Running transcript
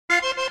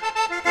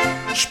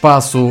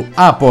Espaço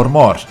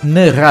APORMOR,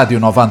 na Rádio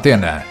Nova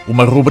Antena.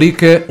 Uma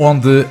rubrica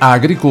onde a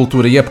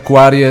agricultura e a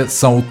pecuária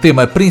são o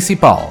tema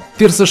principal.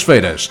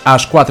 Terças-feiras,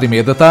 às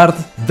 4:30 da tarde,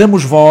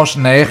 damos voz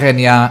na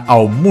RNA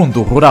ao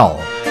mundo rural.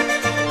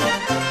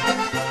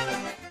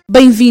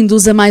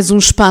 Bem-vindos a mais um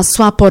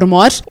Espaço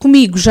APORMOR.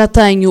 Comigo já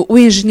tenho o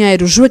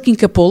engenheiro Joaquim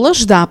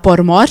Capolas, da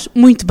APORMOR.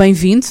 Muito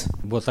bem-vindo.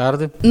 Boa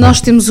tarde. Nós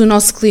temos o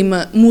nosso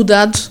clima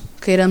mudado,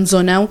 queiramos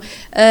ou não.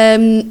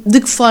 De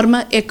que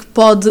forma é que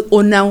pode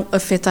ou não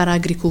afetar a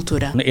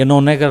agricultura? Eu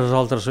não nego as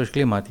alterações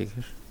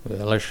climáticas.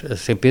 Elas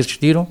sempre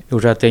existiram. Eu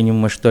já tenho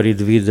uma história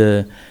de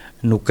vida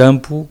no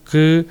campo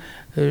que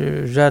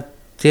já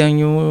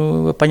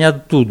tenho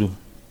apanhado tudo.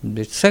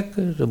 Desde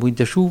secas, a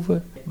muita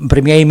chuva.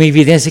 Para mim é uma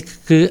evidência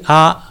que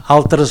há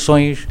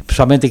alterações,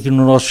 principalmente aqui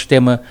no nosso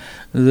sistema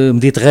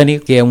mediterrâneo,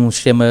 que é um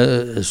sistema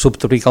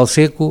subtropical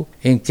seco,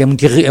 em que é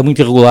muito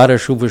irregular, as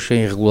chuvas são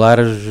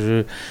irregulares,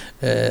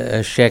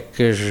 as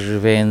secas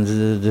vêm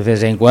de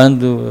vez em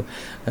quando,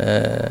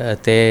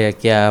 até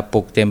aqui há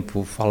pouco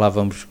tempo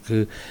falávamos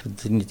que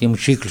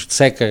tínhamos ciclos de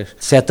secas,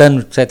 de 7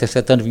 anos, de 7 a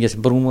 7 anos vinha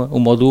sempre uma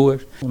ou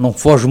duas, não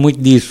foge muito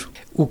disso.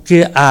 O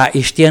que há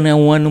este ano é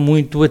um ano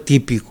muito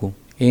atípico,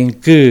 em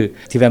que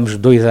tivemos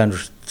 2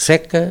 anos de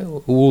seca,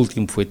 o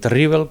último foi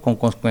terrível, com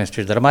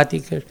consequências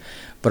dramáticas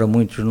para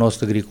muitos dos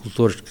nossos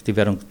agricultores que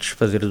tiveram que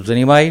desfazer dos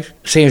animais,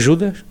 sem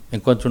ajudas,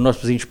 enquanto os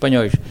nossos vizinhos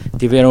espanhóis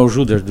tiveram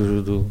ajudas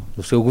do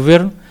seu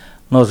governo,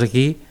 nós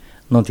aqui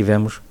não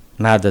tivemos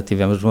nada,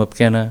 tivemos uma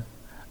pequena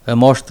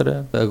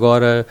amostra,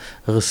 agora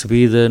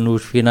recebida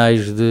nos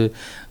finais de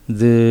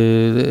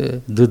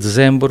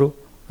dezembro,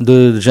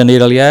 de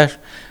janeiro aliás,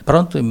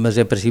 pronto, mas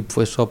em princípio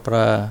foi só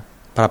para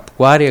a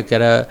pecuária, que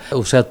era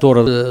o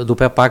setor do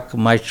PEPAC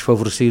mais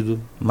desfavorecido,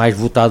 mais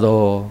votado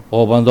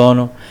ao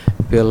abandono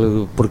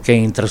por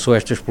quem traçou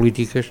estas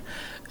políticas.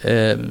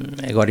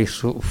 Agora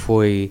isso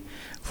foi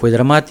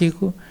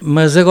dramático,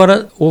 mas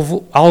agora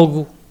houve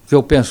algo que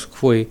eu penso que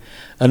foi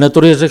a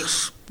natureza,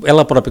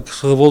 ela própria que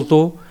se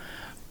revoltou,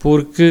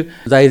 porque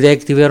dá a ideia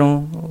que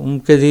tiveram um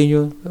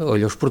bocadinho,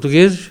 olha, os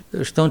portugueses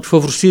estão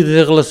desfavorecidos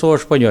em relação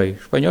aos espanhóis.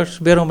 Os espanhóis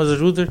receberam umas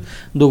ajudas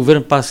do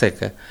governo para a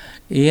seca.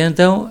 E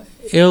então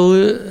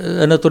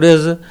a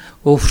natureza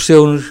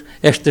ofereceu-nos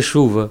esta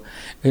chuva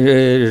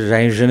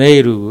já em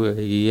janeiro,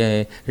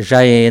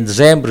 já em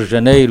dezembro,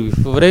 janeiro e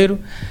fevereiro,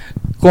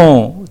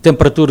 com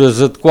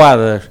temperaturas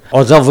adequadas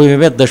ao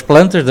desenvolvimento das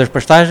plantas, das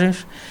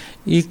pastagens,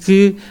 e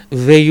que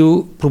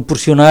veio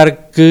proporcionar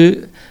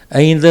que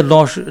ainda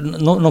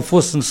não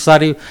fosse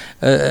necessário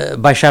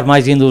baixar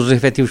mais ainda os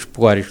efetivos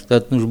pecuários,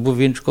 tanto nos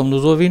bovinos como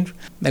nos ovinos.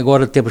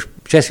 Agora temos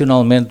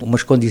excepcionalmente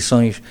umas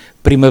condições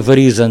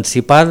primaveris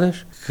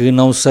antecipadas, que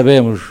não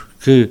sabemos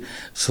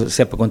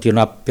se é para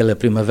continuar pela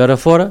primavera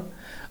fora,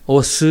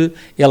 ou se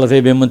ela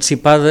veio mesmo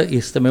antecipada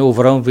e se também o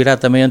verão virá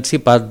também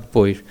antecipado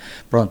depois.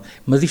 Pronto.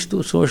 Mas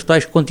isto são as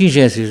tais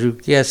contingências. O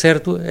que é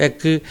certo é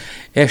que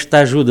esta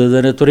ajuda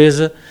da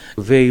natureza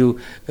veio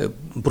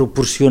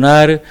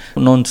proporcionar,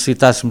 não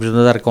necessitássemos de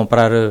andar a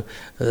comprar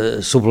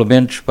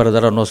suplementos para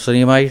dar aos nossos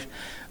animais.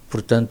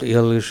 Portanto,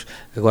 eles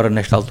agora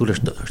nesta altura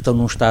estão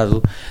num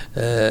estado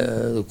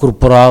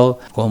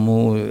corporal,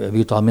 como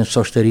habitualmente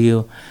só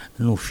estariam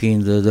no fim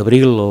de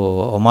abril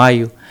ou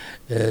maio,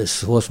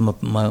 se fosse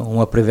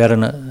uma primavera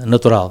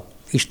natural.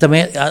 Isto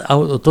também,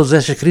 todas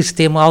estas crises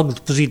têm algo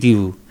de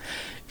positivo,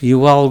 e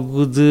o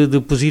algo de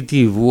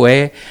positivo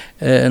é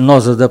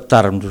nós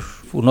adaptarmos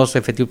o nosso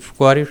efetivo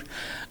pecuários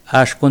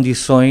às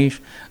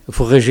condições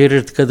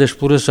forrageiras de cada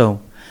exploração,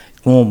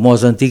 como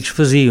os antigos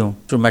faziam.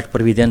 Os mais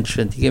previdentes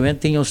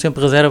antigamente tinham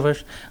sempre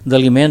reservas de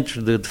alimentos,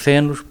 de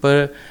fenos,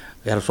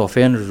 era só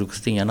fenos o que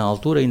se tinha na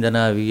altura, ainda não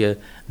havia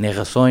nem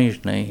rações,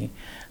 nem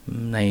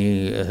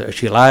as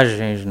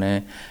silagens,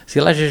 né?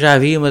 Silagens já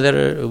havia, mas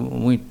era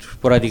muito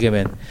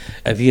esporadicamente.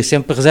 Havia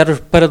sempre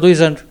reservas para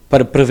 2 anos,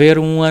 para prever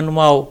um ano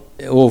mau.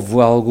 Houve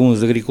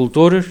alguns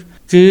agricultores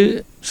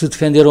que se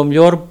defenderam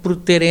melhor por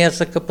terem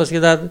essa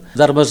capacidade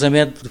de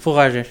armazenamento de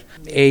forragens.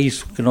 É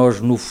isso que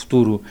nós no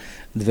futuro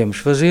devemos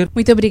fazer.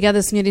 Muito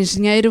obrigada, Sr.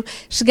 Engenheiro.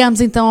 Chegamos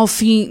então ao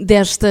fim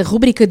desta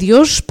rubrica de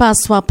hoje,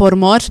 Espaço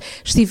APORMOR.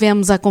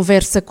 Estivemos à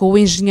conversa com o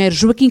engenheiro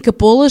Joaquim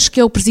Capolas, que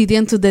é o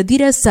presidente da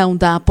direção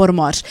da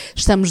APORMOR.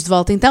 Estamos de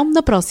volta então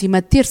na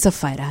próxima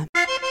terça-feira.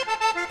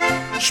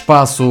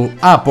 Espaço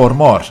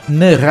APORMOR,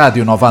 na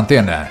Rádio Nova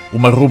Antena.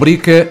 Uma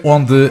rubrica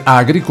onde a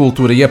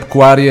agricultura e a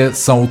pecuária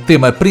são o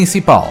tema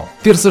principal.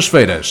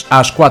 Terças-feiras,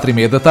 às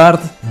 4:30 da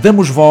tarde,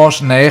 damos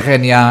voz na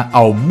RNA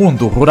ao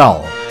mundo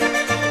rural.